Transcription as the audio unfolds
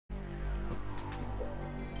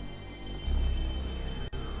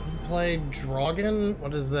play Dragoon?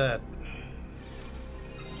 What is that?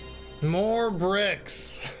 More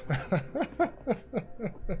bricks.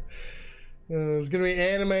 There's gonna be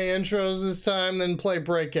anime intros this time, then play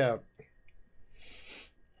Breakout.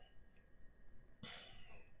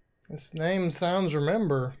 This name sounds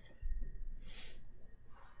remember.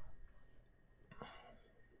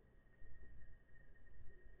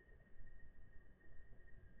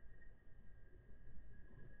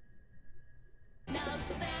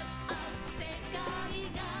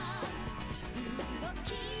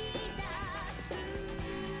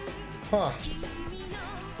 Huh.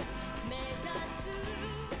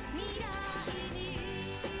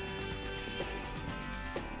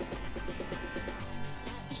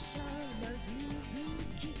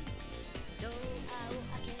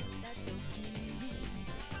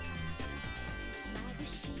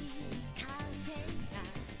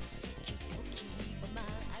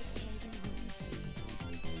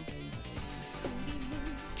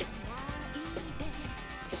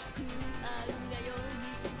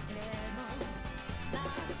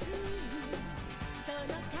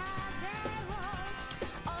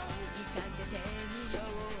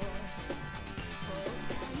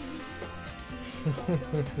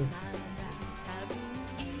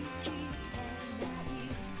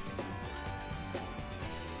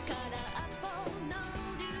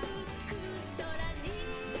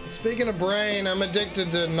 Speaking of brain, I'm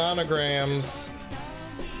addicted to nanograms.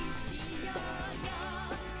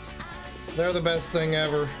 They're the best thing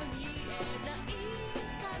ever.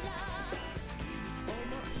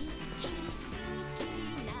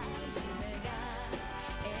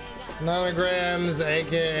 Nanograms,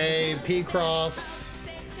 aka P-Cross.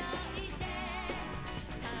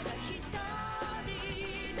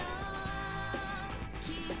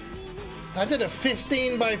 I did a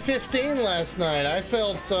 15 by 15 last night. I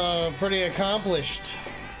felt pretty accomplished.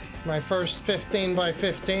 My first 15 by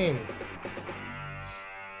 15.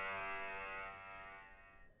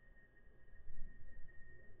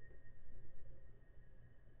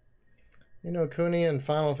 You know, Kuni and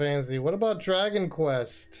Final Fantasy. What about Dragon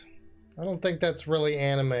Quest? I don't think that's really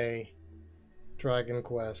anime. Dragon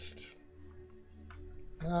Quest.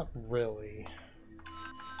 Not really.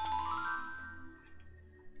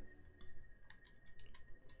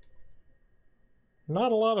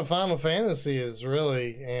 Not a lot of Final Fantasy is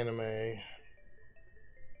really anime. I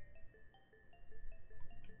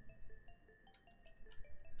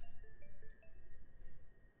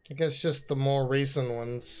guess just the more recent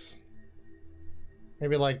ones.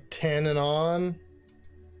 Maybe like 10 and on.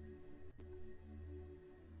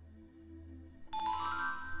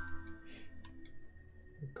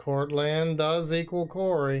 Courtland does equal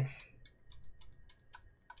Corey.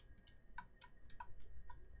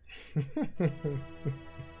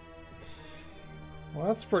 Well,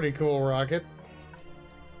 that's pretty cool, Rocket.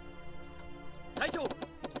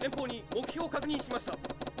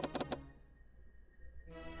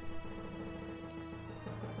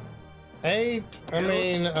 8? I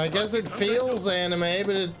mean, I guess it feels anime,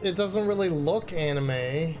 but it doesn't really look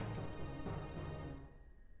anime.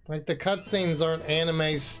 Like, the cutscenes aren't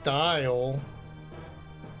anime style.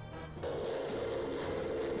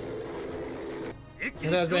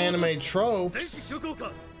 It has anime tropes,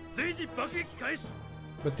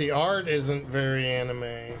 but the art isn't very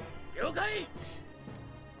anime.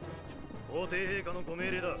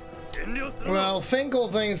 Well, Finkel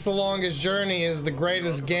thinks The Longest Journey is the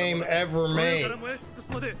greatest game ever made.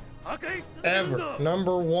 Ever.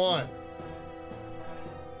 #1.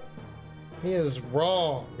 He is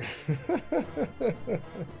wrong.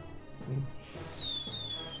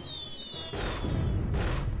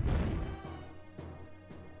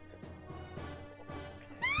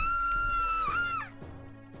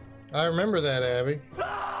 I remember that, Abby.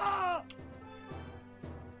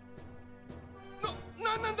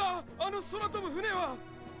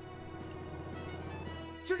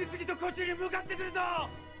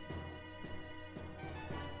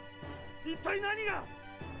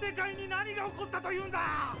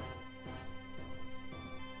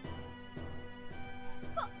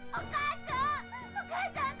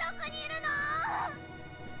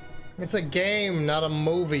 It's a game, not a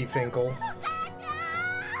movie, Finkel.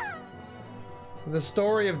 The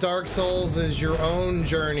story of Dark Souls is your own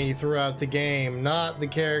journey throughout the game, not the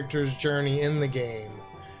character's journey in the game.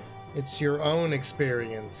 It's your own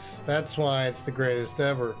experience. That's why it's the greatest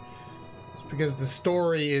ever. It's because the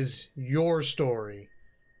story is your story,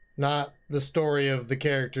 not the story of the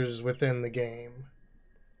characters within the game.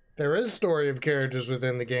 There is story of characters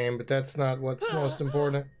within the game, but that's not what's most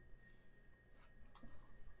important.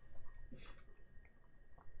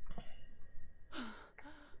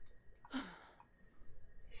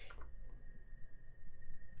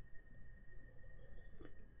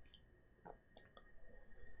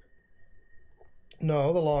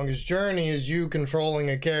 No, the longest journey is you controlling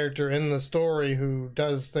a character in the story who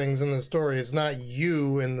does things in the story. It's not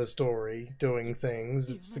you in the story doing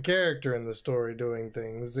things. It's the character in the story doing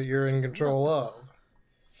things that you're in control of.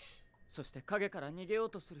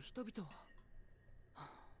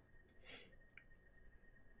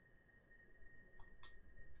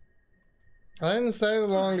 I didn't say The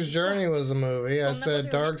Longest Journey was a movie. I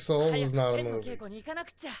said Dark Souls is not a movie.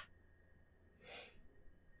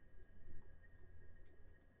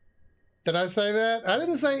 Did I say that? I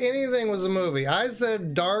didn't say anything was a movie. I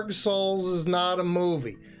said Dark Souls is not a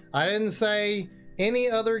movie. I didn't say any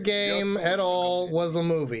other game at all was a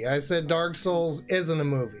movie. I said Dark Souls isn't a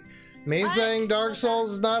movie. Me saying Dark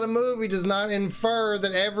Souls is not a movie does not infer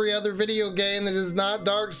that every other video game that is not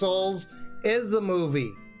Dark Souls is a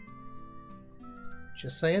movie.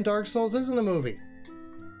 Just saying Dark Souls isn't a movie.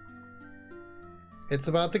 It's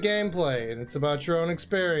about the gameplay, and it's about your own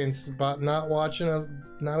experience. It's about not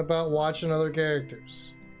about watching other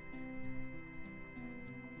characters.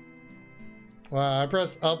 Wow, I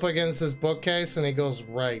press up against this bookcase and he goes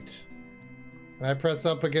right. And I press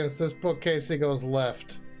up against this bookcase, he goes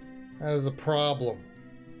left. That is a problem.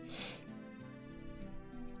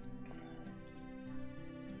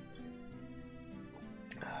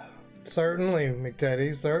 Certainly,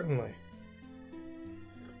 McTeddy, certainly.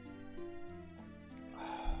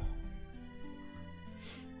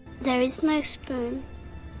 There is no spoon.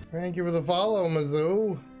 Thank you for the follow,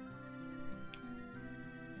 Mizzou.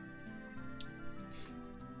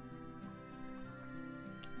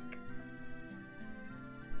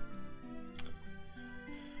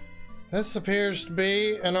 This appears to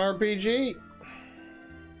be an RPG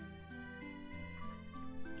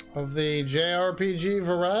of the JRPG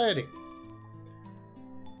variety.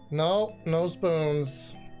 No, no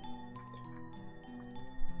spoons.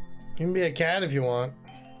 You can be a cat if you want.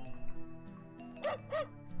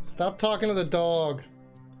 Stop talking to the dog.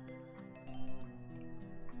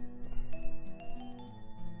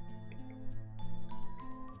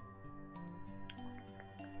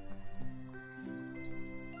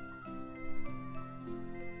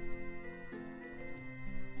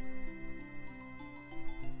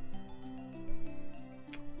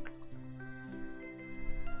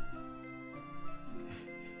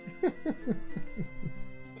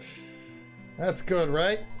 That's good,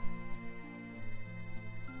 right?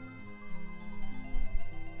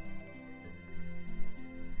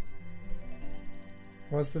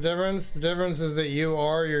 What's the difference? The difference is that you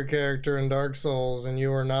are your character in Dark Souls and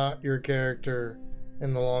you are not your character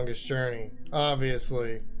in The Longest Journey.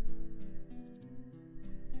 Obviously.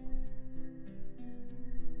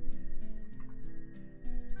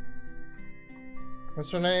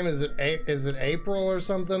 What's her name? Is it April or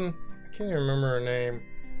something? I can't even remember her name.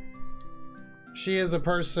 She is a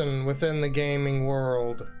person within the gaming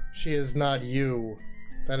world. She is not you.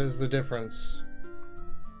 That is the difference.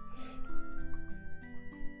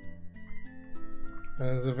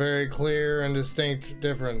 That is a very clear and distinct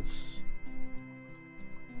difference.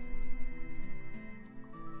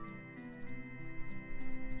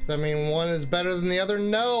 Does that mean one is better than the other?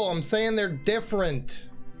 No, I'm saying they're different.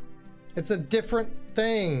 It's a different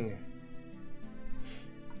thing.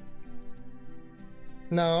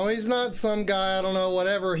 No, he's not some guy, I don't know,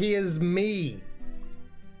 whatever. He is me.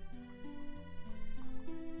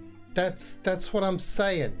 That's what I'm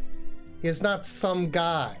saying. He is not some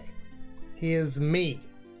guy. He is me.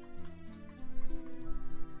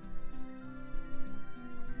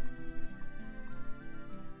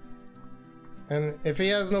 And if he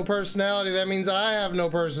has no personality, that means I have no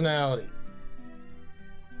personality.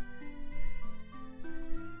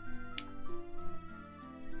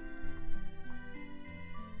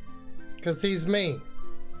 Because he's me.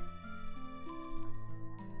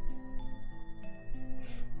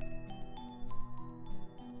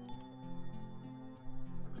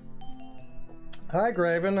 Hi,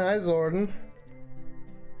 Graven. Hi, Zordon.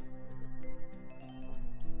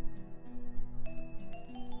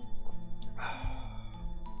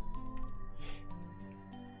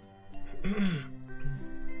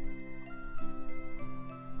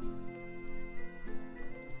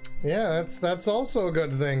 Yeah, that's also a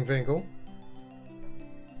good thing, Finkel.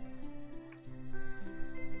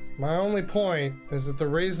 My only point is that the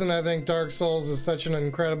reason I think Dark Souls is such an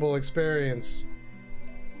incredible experience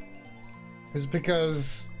is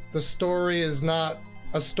because the story is not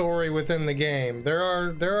a story within the game. There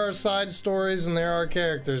are side stories and there are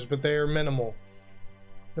characters, but they are minimal.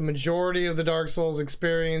 The majority of the Dark Souls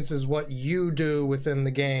experience is what you do within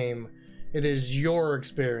the game. It is your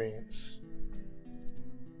experience.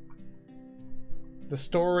 The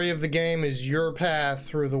story of the game is your path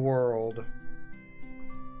through the world.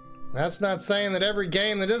 That's not saying that every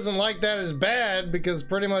game that isn't like that is bad, because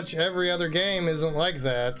pretty much every other game isn't like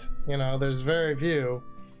that. You know, there's very few.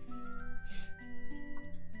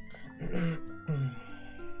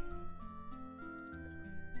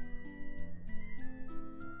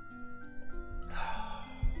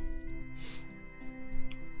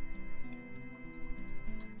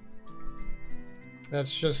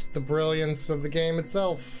 That's just the brilliance of the game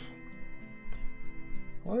itself.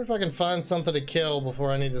 I wonder if I can find something to kill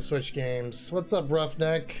before I need to switch games. What's up,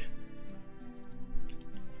 Roughneck?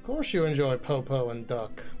 Of course you enjoy Popo and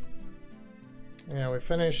Duck. Yeah, we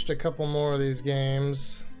finished a couple more of these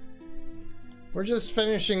games. We're just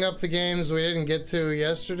finishing up the games we didn't get to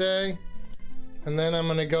yesterday. And then I'm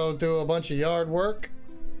gonna go do a bunch of yard work.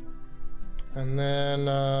 And then,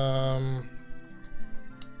 I'm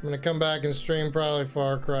gonna come back and stream probably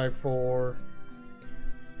Far Cry 4.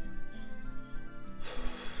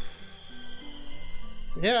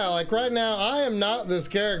 Yeah, like right now, I am not this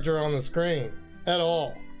character on the screen at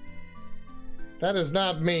all. That is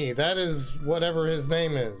not me. That is whatever his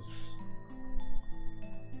name is.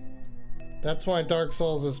 That's why Dark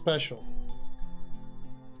Souls is special.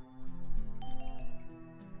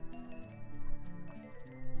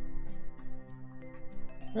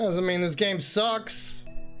 That doesn't mean this game sucks.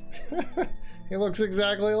 He looks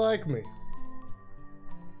exactly like me.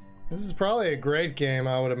 This is probably a great game,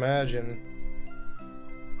 I would imagine.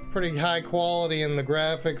 Pretty high quality in the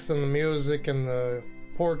graphics and the music and the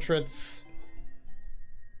portraits.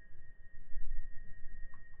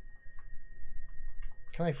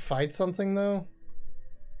 Can I fight something though?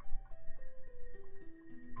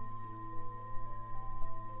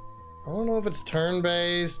 I don't know if it's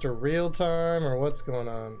turn-based or real-time or what's going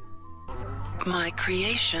on. My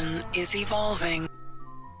creation is evolving.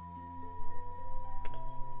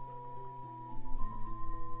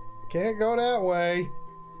 Can't go that way.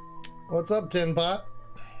 What's up, Tin Pot?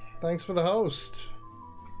 Thanks for the host.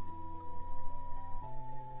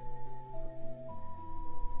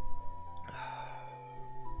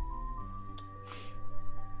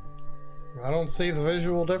 I don't see the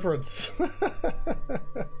visual difference.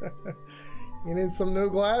 You need some new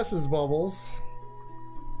glasses, Bubbles.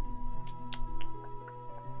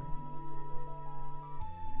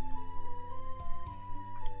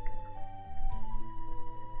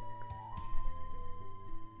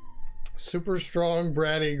 Super strong,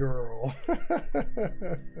 bratty girl.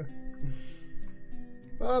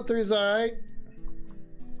 Oh, 3's alright.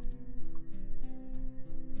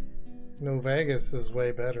 No, Vegas is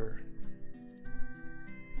way better.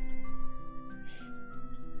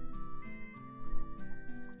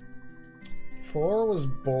 Four was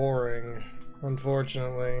boring,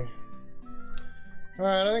 unfortunately.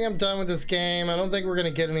 Alright, I think I'm done with this game. I don't think we're gonna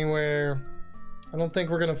get anywhere. I don't think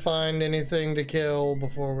we're gonna find anything to kill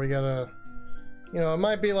before we gotta... You know, it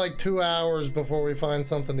might be like 2 hours before we find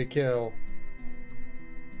something to kill.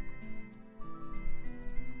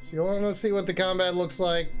 So you wanna see what the combat looks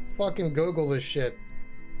like? Fucking Google this shit.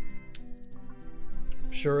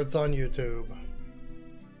 I'm sure it's on YouTube.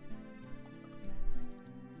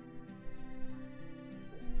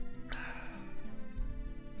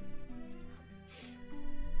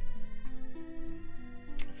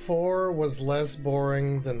 Four was less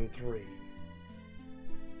boring than 3.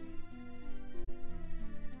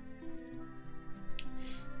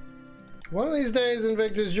 One of these days,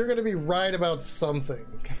 Invictus, you're going to be right about something.